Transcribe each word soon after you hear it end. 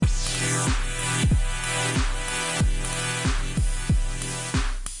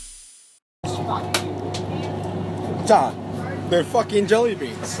John, they're fucking jelly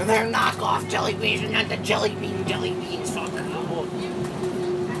beans. And they're knockoff jelly beans, and not the jelly beans, fuck. You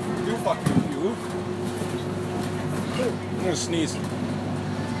fucking you. I'm gonna sneeze.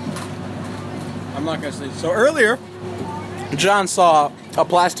 I'm not gonna sneeze. So earlier, John saw a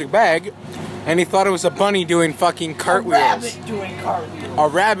plastic bag, and he thought it was a bunny doing fucking cartwheels. A rabbit doing cartwheels. A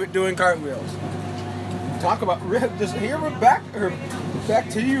rabbit doing cartwheels. Talk about just here we're back to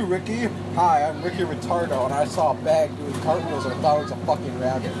you, Ricky. Hi, I'm Ricky Retardo, and I saw a bag doing cartwheels, and I thought it was a fucking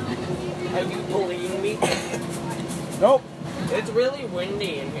rabbit. Have you believed me? Nope. It's really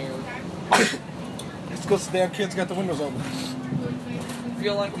windy in here. It's because the damn kids got the windows open. I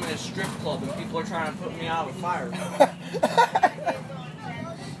feel like I'm in a strip club and people are trying to put me out of a fire.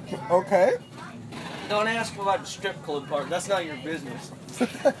 Okay. Don't ask about the strip club part. That's not your business.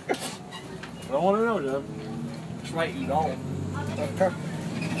 I don't want to know, Jeff. That's right, you don't. Okay.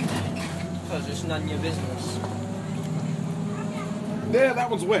 Because it's none of your business. Yeah, that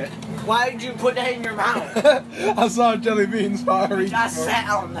one's wet. Why did you put that in your mouth? I saw jelly beans, so I reached I for it. sat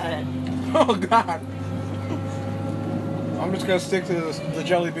on that. Oh, God. I'm just going to stick to the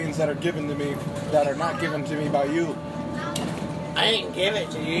jelly beans that are given to me, that are not given to me by you. I didn't give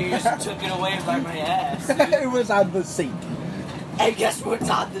it to you. You just took it away by my ass. It was on the seat. And guess what's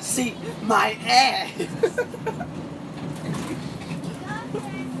on the seat? My ass.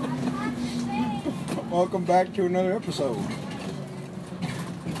 Welcome back to another episode.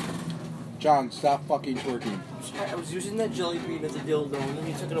 John, stop fucking twerking. I was using that jelly bean as a dildo and then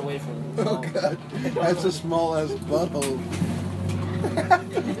you took it away from me. Oh, God. That's as small as butthole.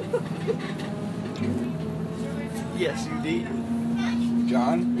 Yes, you did.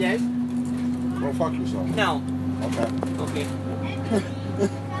 John? Yes? Go fuck yourself. No. Okay. Okay.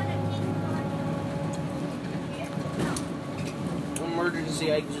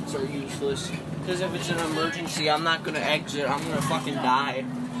 Emergency exits are useless. Because if it's an emergency, I'm not gonna exit. I'm gonna fucking die.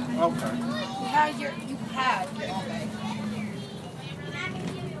 Okay. You have your own bag.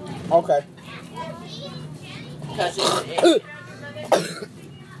 Okay. Because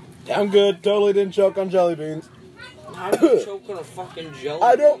I'm good. Totally didn't choke on jelly beans. how do you choke on a fucking jelly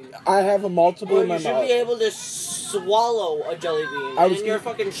I don't. bean? I have a multiple Well, in my you should mouth. be able to swallow a jelly bean, I and was then you're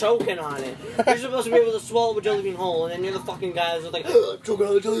gonna- fucking choking on it. You're supposed to be able to swallow a jelly bean whole, and then you're the fucking guy that's like, choking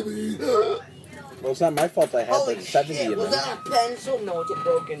on a jelly bean. Well, it's not my fault. I had Holy like 70 shit, of was them. that a pencil? No, it's a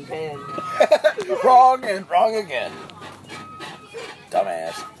broken pen. Wrong and wrong again.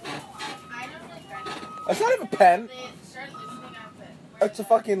 Dumbass. That's not even a pen. It's a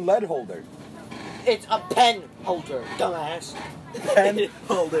fucking lead holder. It's a pen holder, dumbass. Pen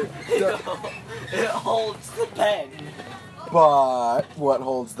holder. It holds the pen. But what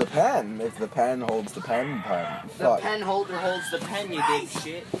holds the pen? If the pen holds the pen. The Fuck. pen holder holds the pen, you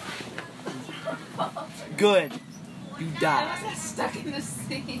dipshit. Good. You die. Stuck in the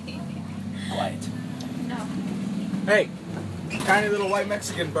sea. Quiet. No. Hey, tiny little white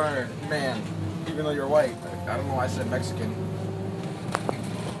Mexican man. Even though you're white, I don't know why I said Mexican.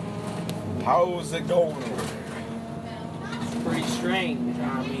 How's it going over there? It's pretty strange.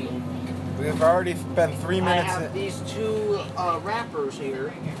 I mean, We've already spent 3 I minutes. have these two wrappers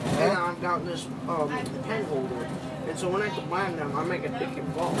here, and I've got this pen holder. And so when I combine them, I make a dick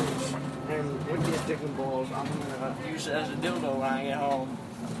and balls. And with these dick and balls, I'm gonna use it as a dildo when I get home.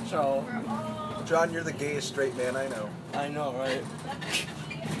 So, John, you're the gayest straight man I know. I know, right?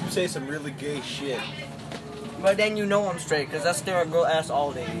 You say some really gay shit. But then you know I'm straight, because I stare at girl ass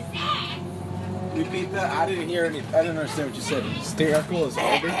all day. Repeat that. I didn't hear any. I didn't understand what you said. Hysterical is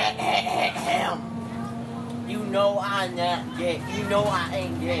older. You know I'm not gay. You know I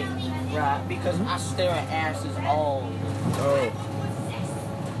ain't gay, right? Because I stare at asses all day. Oh.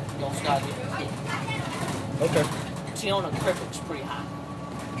 Don't start getting kicked. Okay. Tiona Cricket's pretty hot.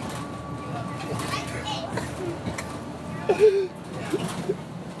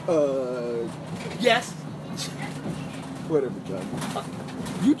 Yes. Whatever, John.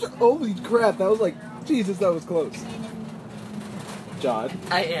 You just. Holy crap! That was like. Jesus, that was close. John.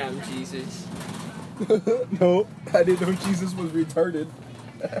 I am Jesus. No, I didn't know Jesus was retarded.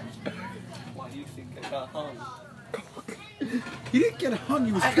 Why do you think I got hung? He didn't get hung.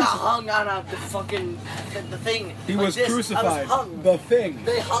 He was I got hung on the fucking the thing. He like was this. crucified. I was hung. The thing.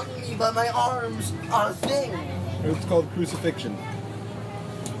 They hung me by my arms on a thing. It's called crucifixion.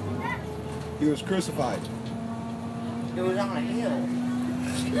 He was crucified. It was on a hill.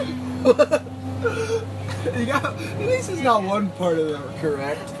 You got, at least it's not one part of that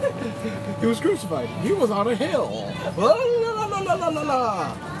correct. He was crucified. He was on a hill. La, la, la, la, la, la,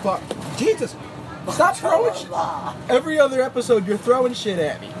 la. Fuck. Jesus. Stop throwing shit. Every other episode, you're throwing shit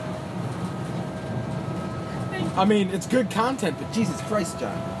at me. Thank I mean, it's good content, but Jesus Christ,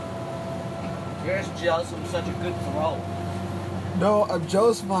 John. You're just jealous I'm such a good throw. No, I'm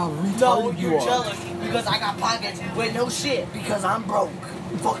jealous of how retarded No, you you're are. jealous because I got pockets with no shit because I'm broke.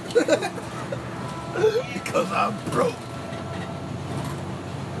 Fuck. Because I'm broke.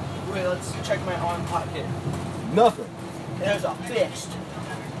 Wait, let's check my arm pocket. Nothing. There's a fist.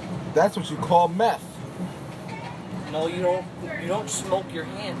 That's what you call meth. No, you don't. You don't smoke your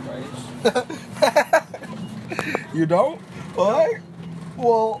hand, Bryce. You don't? What?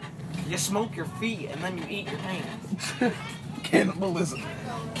 Well, You smoke your feet and then you eat your hands. cannibalism.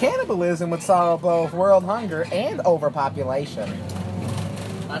 Cannibalism would solve both world hunger and overpopulation.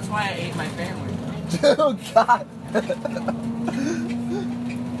 That's why I ate my family. Oh, God.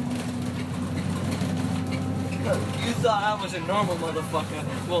 You thought I was a normal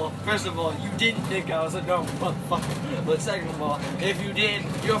motherfucker. Well, first of all, you didn't think I was a normal motherfucker. But second of all, if you did,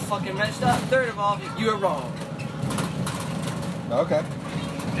 you're fucking messed up. Third of all, you're wrong. Okay.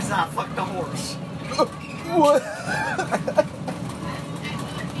 It's not fuck the horse. What?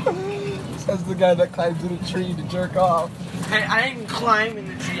 Says the guy that climbs in a tree to jerk off. Hey, I didn't climb in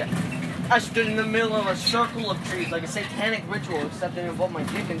the tree. I stood in the middle of a circle of trees like a satanic ritual, except it involved my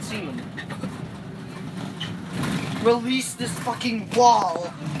dick and semen. Release this fucking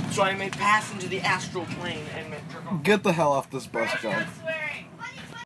wall so I may pass into the astral plane and jerk off. Get the hell off this bus, John.